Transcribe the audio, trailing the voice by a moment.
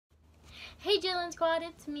Hey Jalen Squad,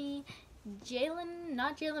 it's me, Jalen,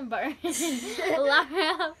 not Jalen Barton,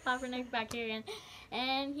 Lara Papernick back here again.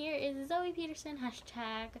 And here is Zoe Peterson,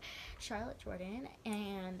 hashtag Charlotte Jordan,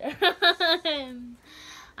 and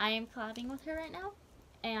I am collabing with her right now.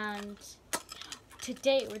 And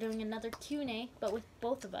today we're doing another Q&A, but with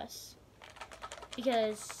both of us.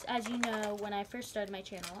 Because, as you know, when I first started my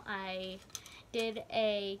channel, I did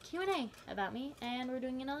a Q&A about me, and we're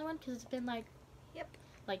doing another one because it's been like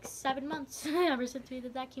 7 months ever since we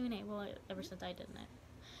did that Q&A. Well, ever since I did it.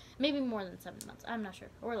 Maybe more than 7 months. I'm not sure.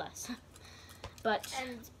 Or less. But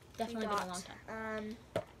and definitely been a long time.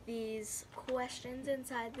 These questions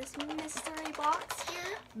inside this mystery box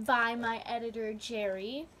here. By my editor,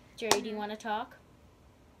 Jerry. Jerry, do you want to talk?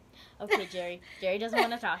 Okay, Jerry. Jerry doesn't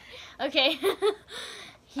want to talk. Okay.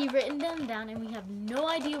 He written them down, and we have no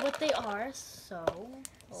idea what they are, so...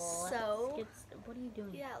 what are you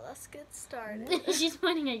doing? Yeah, let's get started. She's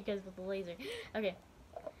pointing at you guys with the laser. Okay.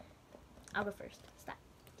 I'll go first. Stop.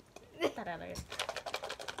 Get that out of here.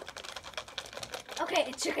 Okay,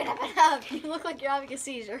 it's you're gonna have it up. You look like you're having a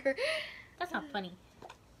seizure. That's not funny.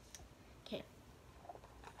 Okay.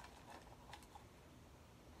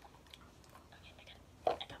 Okay,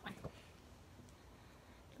 I got one.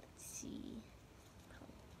 Let's see.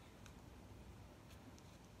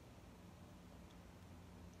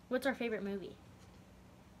 What's our favorite movie?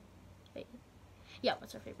 Wait. Yeah,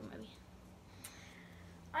 what's our favorite movie?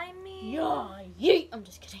 I mean... Yeah, yeet! I'm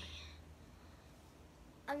just kidding.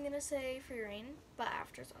 I'm gonna say Free Reign, but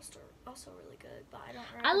After's also really good, but I don't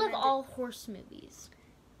I love recommend all horse movies.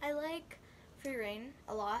 I like Free Reign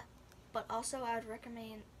a lot, but also I would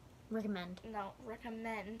recommend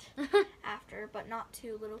After, but not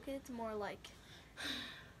to little kids, more like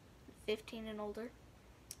 15 and older.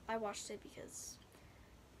 I watched it because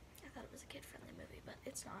I thought it was a kid-friendly movie, but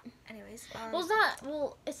it's not. Anyways,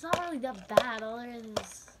 it's not really that bad. All there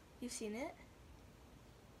is. You've seen it?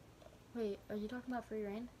 Wait, are you talking about Free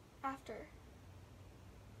Reign? After.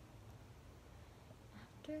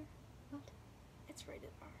 After? What? It's rated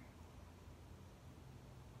R.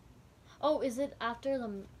 Oh, is it after a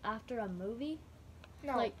movie?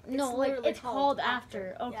 No, it's called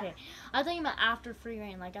After. Okay. Yeah. I thought you meant after Free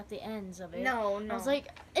Reign, like at the ends of it. No. I was like,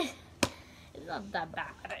 it's not that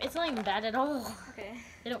bad. It's not even bad at all. Okay.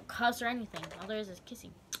 They don't cuss or anything. All there is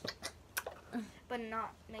kissing. But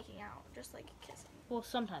not making out, just like kissing. Well,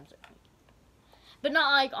 sometimes they're making. But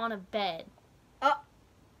not like on a bed. Oh.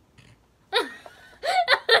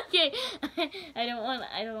 Okay. I don't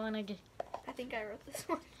want to get. I think I wrote this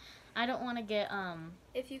one. I don't want to get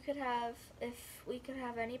If we could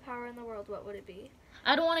have any power in the world, what would it be?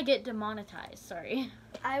 I don't want to get demonetized. Sorry.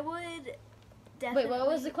 I would definitely. Wait, what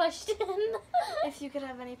was the question? If you could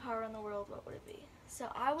have any power in the world, what would it be? So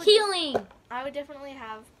I would. Healing. I would definitely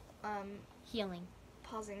have Healing.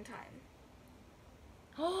 pausing time.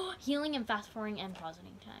 Oh, healing and fast forwarding and pausing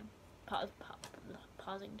time.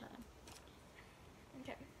 Pausing time.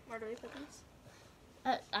 Okay, where do we put these?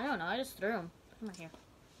 I don't know. I just threw them. Come on here.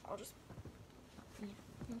 I'll just. Yeah.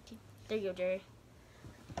 Okay. There you go, Jerry.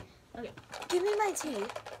 Okay. Give me my tea.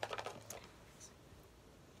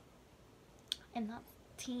 And that's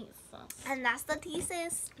teeth. And that's the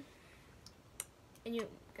thesis. And you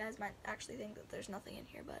guys might actually think that there's nothing in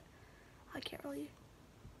here, but I can't really.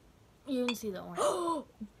 You didn't see the orange.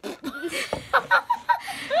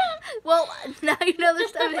 Well, now you know there's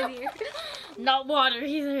stuff in here. Not water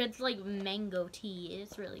either. It's like mango tea.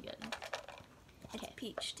 It's really good. It's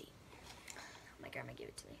peach tea. My grandma gave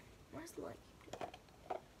it to me. Where's the light?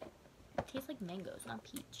 It tastes like mangoes, not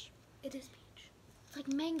peach. It is peach. It's like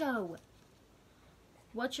mango.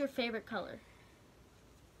 What's your favorite color?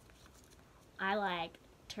 I like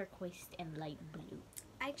turquoise and light blue.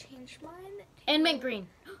 I changed mine. And mint green.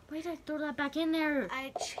 Why did I throw that back in there?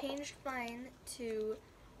 I changed mine to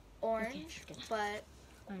orange, but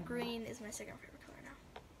green is my second favorite color now.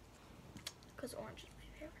 Because orange is my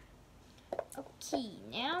favorite. Okay,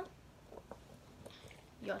 now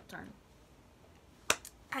your turn.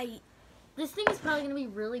 This thing is probably gonna be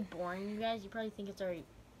really boring, you guys. You probably think it's already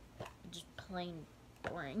just plain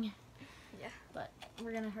boring. Yeah. But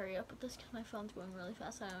we're gonna hurry up with this because my phone's going really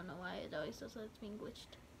fast. I don't know why it always does that. It's being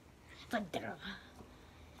glitched. It's like,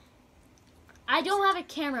 I don't have a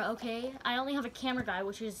camera, okay? I only have a camera guy,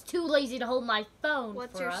 which is too lazy to hold my phone.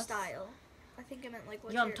 What's your style? I think I meant like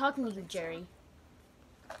what's Yo, your I'm talking to you, Jerry.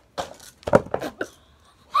 style?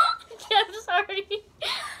 Yeah, I'm sorry.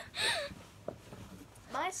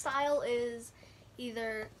 My style is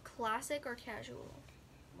either classic or casual.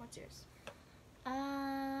 What's yours?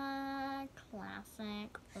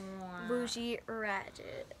 Classic or Bougie,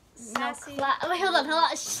 ratchet, no, sassy. wait, hold on.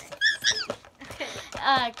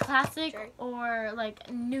 classic Jerry. or like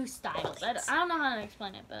new styles. I don't know how to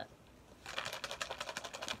explain it, but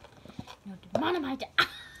no, Dynamite.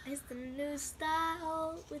 It's the new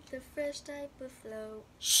style with the fresh type of flow.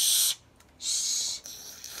 Shh. Shh.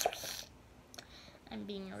 I'm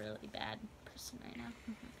being a really bad person right now.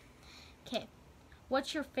 Okay.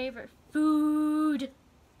 What's your favorite food?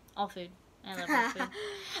 All food. I love all food.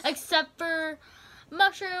 Except for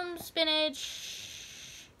mushrooms,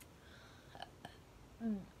 spinach,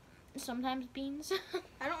 sometimes beans.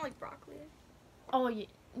 I don't like broccoli. Oh, yeah.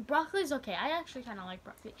 Broccoli's okay. I actually kind of like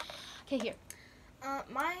broccoli. Okay, here.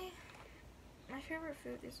 My favorite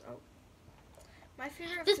food is my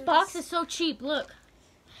favorite. This food box is so cheap. Look,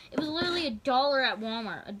 it was literally $1 at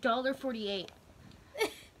Walmart. $1.48.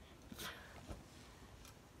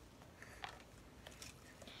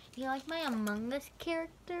 You like my Among Us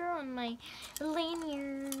character on my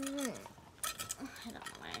lanyard? I don't know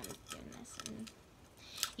why I'm doing this. And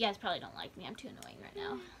you guys probably don't like me. I'm too annoying right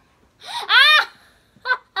now. Ah!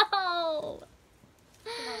 Oh!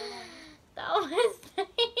 That was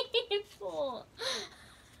painful.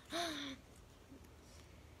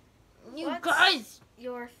 You What's guys!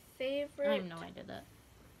 your favorite? I didn't know I did that.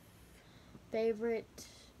 Favorite.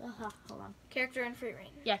 Hold on. Character in Free Reign.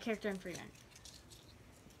 Yeah, character in Free Reign.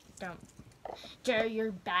 Don't. Jerry,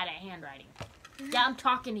 you're bad at handwriting. Yeah, I'm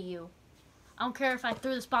talking to you. I don't care if I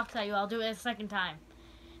threw this box at you. I'll do it a second time.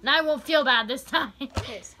 And I won't feel bad this time.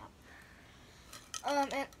 Okay, stop.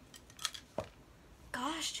 And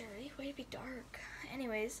gosh, Jerry, way to be dark.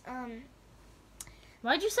 Anyways,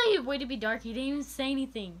 Why'd you say way to be dark? You didn't even say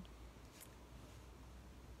anything.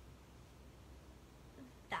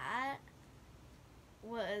 that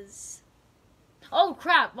was Oh,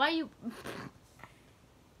 crap. Why you...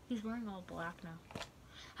 He's wearing all black now.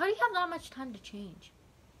 How do you have that much time to change?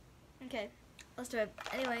 okay. Let's do it.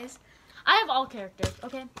 Anyways, I have all characters,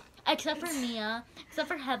 okay? Except for Mia, except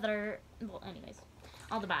for Heather. Well, anyways,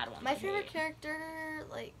 all the bad ones. my favorite character,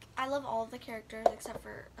 like, I love all of the characters except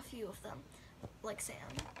for a few of them, like Sam.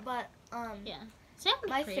 But Yeah. Sam's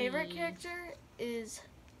my pretty. favorite character is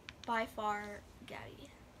by far Gabby.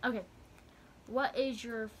 Okay. What is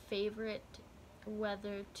your favorite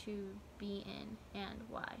weather to be in and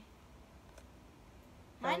why?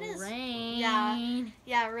 Mine The is rain.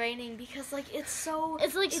 yeah, raining because like it's so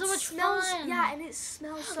It's like so it much smells, fun. Yeah, and it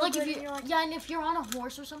smells so Like good. if you And you're like, yeah, and if you're on a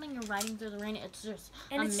horse or something, you're riding through the rain. It's just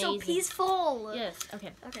and amazing. it's so peaceful. Yes.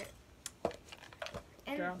 Okay. Okay.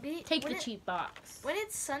 And Girl, take the cheap box. When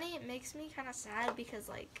it's sunny, it makes me kind of sad because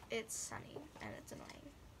like it's sunny and it's annoying.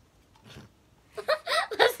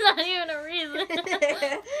 That's not even a reason.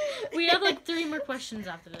 We have like 3 more questions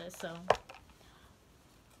after this, so.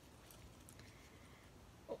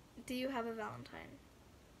 Do you have a Valentine?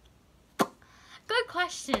 Good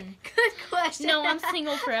question. Good question. No, I'm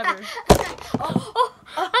single forever. oh,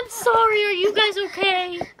 I'm sorry. Are you guys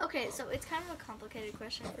okay? okay, so it's kind of a complicated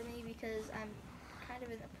question for me because I'm kind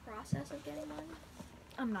of in the process of getting one.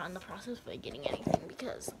 I'm not in the process of getting anything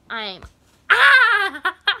because I'm.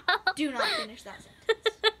 Ah! Do not finish that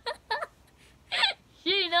sentence.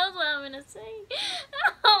 She knows what I'm gonna say.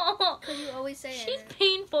 Oh, Because you always say she's it.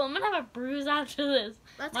 painful. I'm gonna have a bruise after this.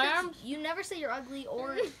 That's My 'cause arms- you never say you're ugly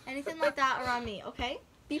or anything like that around me, okay?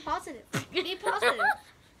 Be positive. Be positive.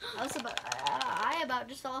 I about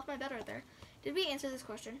just fell off my bed right there. Did we answer this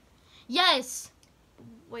question? Yes.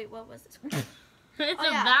 Wait, what was this question? It's Oh,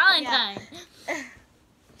 a yeah, Valentine.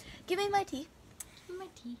 Give me my tea. Give me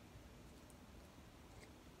my tea.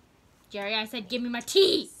 Jerry, I said give me my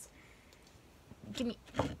tea. Give me.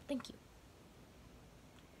 Thank you.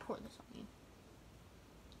 Pour this on you.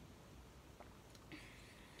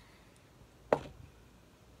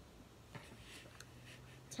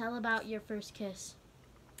 Tell about your first kiss.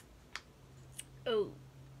 Oh.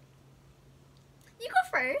 You go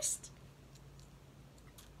first.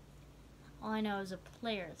 All I know is a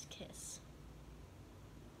player's kiss.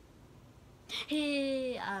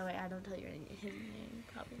 Hey, oh wait, I don't tell you his name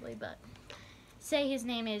probably, but say his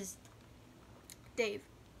name is Dave.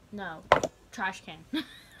 no trash can.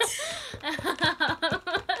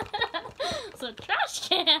 So trash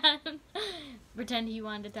can. Pretend he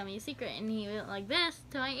wanted to tell me a secret, and he went like this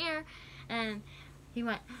to my ear, and he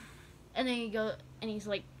went, and then he go, and he's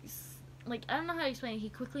like I don't know how to explain it. He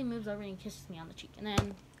quickly moves over and he kisses me on the cheek, and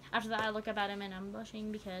then after that I look up at him and I'm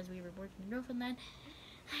blushing because we were boyfriend and girlfriend then.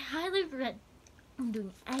 I highly regret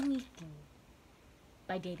doing anything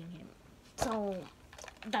by dating him. So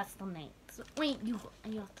that's the name. So, wait, you have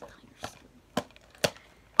to tell your story.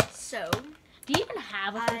 So, Do you even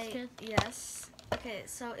have a first kiss? yes. Okay,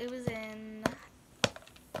 so it was in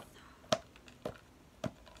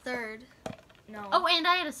No. Oh, and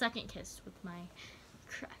I had a second kiss with my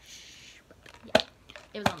crush. But yeah,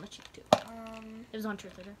 it was on the cheek too. It was on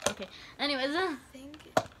Truth or Dare. Okay. Anyways, I think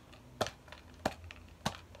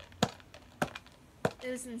it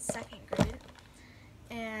was in 2nd grade.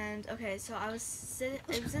 And okay, so I was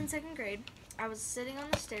it was in 2nd grade. I was sitting on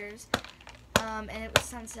the stairs, and it was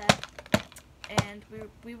sunset, and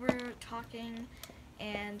we were talking,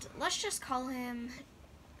 and let's just call him.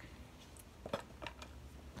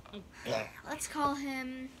 Let's call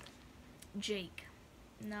him Jake.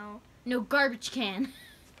 No. no garbage can.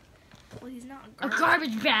 Well, he's not A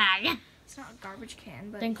garbage bag. It's not a garbage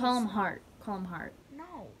can, but Then call him Heart. Call him Heart.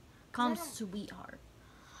 No. Call him I don't- Sweetheart.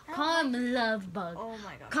 I don't Call like- him Love Bug. Oh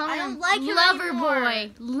my god. Call I him don't like him Lover anymore.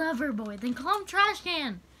 Boy. Lover Boy. Then call him Trash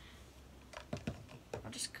Can.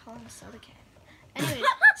 I'll just call him Soda Can. Anyway,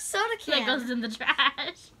 Soda That goes Can. in the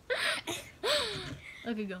trash.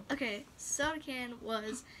 Okay, go. Okay, Soda Can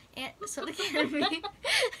was Soda Can and me.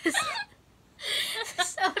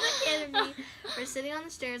 Soda Can and me were sitting on the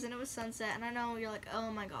stairs and it was sunset. And I know you're like, oh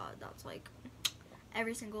my god, that's like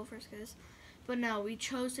every single first kiss. But no, we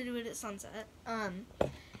chose to do it at sunset.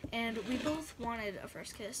 And we both wanted a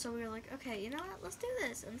first kiss, so we were like, okay, you know what, let's do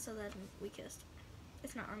this. And so then we kissed.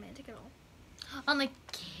 It's not romantic at all. On the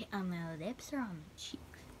lips or on the cheeks?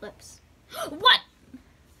 Lips. What?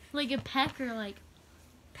 Like a peck or like?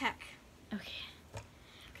 Peck. Okay.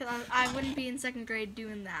 Because I wouldn't be in 2nd grade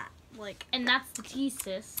doing that. Like, And that's the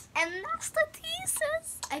thesis. and that's the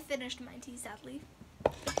thesis. I finished my tea, sadly.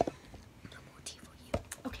 No more tea for you.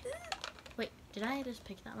 Okay. Wait, did I just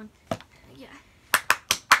pick that one? Yeah.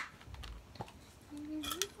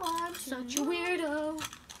 I'm such a weirdo.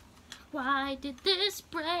 Why did this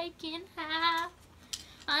break in half?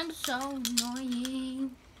 I'm so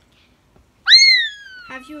annoying.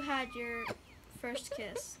 Have you had your first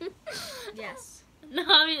kiss? Yes. No,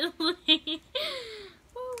 obviously.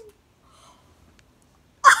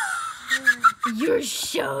 You're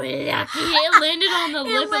so lucky. It landed on the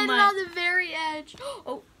lip It of landed my... on the very edge.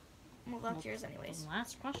 Oh. Well, that's yours anyways.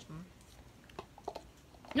 Last question.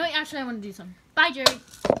 No, wait, actually, I want to do something. Bye, Jerry.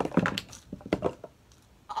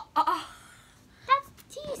 That's the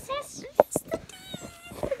thesis. It's the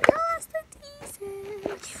tea. Girl, it's the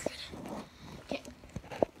thesis. Okay.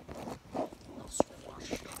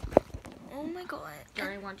 Oh my god.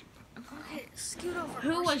 Jerry, want Okay, scoot over. Who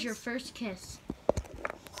was horses. your first kiss?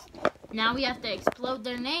 Now we have to explode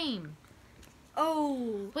their name.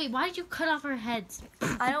 Oh. Wait, why did you cut off our heads?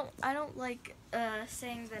 I don't like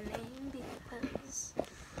saying the name because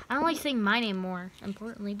I don't like saying my name more,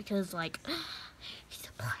 importantly, because, like, he's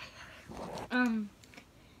a player.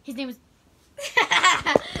 His name was...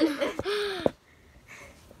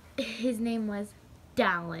 His name was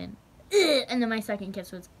Dallin. And then my second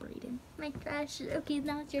kiss was Brayden. My gosh. Okay,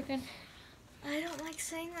 now it's your turn. I don't like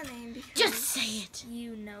saying the name because Just say it.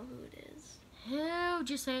 You know who it is. Who?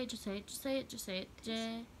 Just say it, just say it, just say it, just say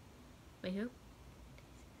it. Wait, who?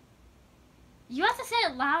 You have to say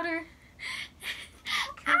it louder.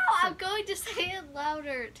 Ow, I'm going to say it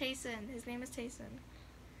louder. Tayson. His name is Tayson.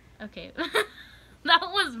 Okay. That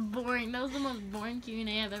was boring. That was the most boring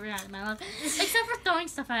Q&A I've ever had in my life. Except for throwing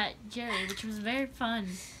stuff at Jerry, which was very fun.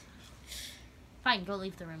 Fine, go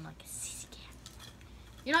leave the room like a sissy cat.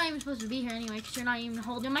 You're not even supposed to be here anyway, because you're not even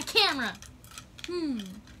holding my camera.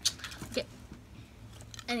 Okay.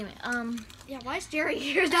 Anyway, Yeah, why is Jerry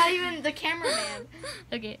here? He's not even the cameraman.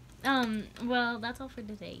 Okay. Well, that's all for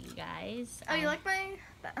today, you guys. Oh, you like my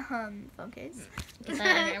phone case? Get that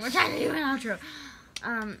out of here. We're trying to do an outro.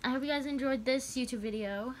 I hope you guys enjoyed this YouTube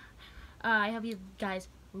video. I hope you guys,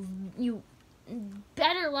 you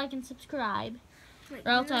better like and subscribe, Wait, or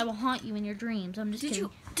else I will haunt you in your dreams. I'm just kidding.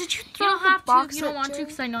 Did you You throw don't the have box to. You don't at want to, Jerry?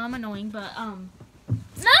 because I know I'm annoying. But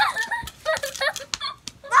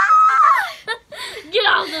get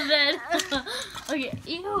off the bed. Okay.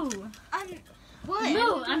 Ew. What?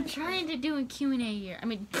 No, I'm trying to do a Q&A here. I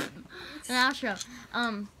mean, an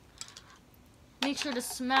outro. Make sure to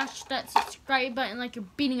smash that subscribe button like you're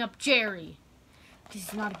beating up Jerry. Because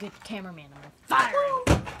he's not a good cameraman. I'm gonna fire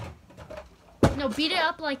him. No, beat it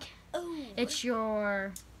up like Oh. it's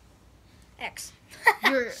your X.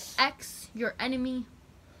 ex, your enemy,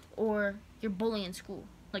 or your bully in school.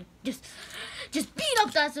 Like, just beat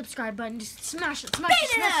up that subscribe button. Just smash it, smash it, Beat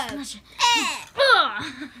it smash up. it, smash it. Ugh.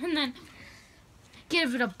 And then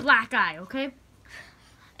give it a black eye, okay?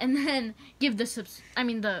 And then give the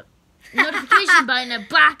notification button a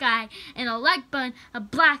black eye, and a like button a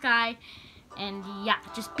black eye, and yeah,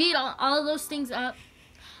 just beat all of those things up.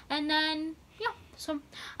 And then yeah, so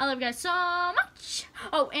I love you guys so much.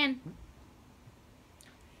 Oh, and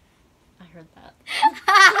I heard that.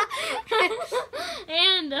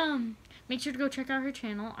 make sure to go check out her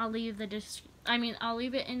channel. I'll leave I'll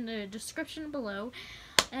leave it in the description below.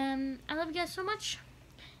 I love you guys so much.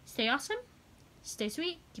 Stay awesome. Stay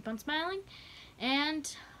sweet. Keep on smiling.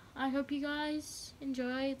 And I hope you guys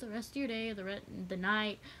enjoy the rest of your day, the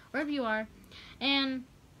night, wherever you are. And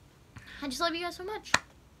I just love you guys so much.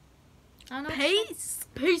 I don't know. Peace.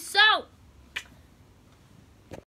 Peace out.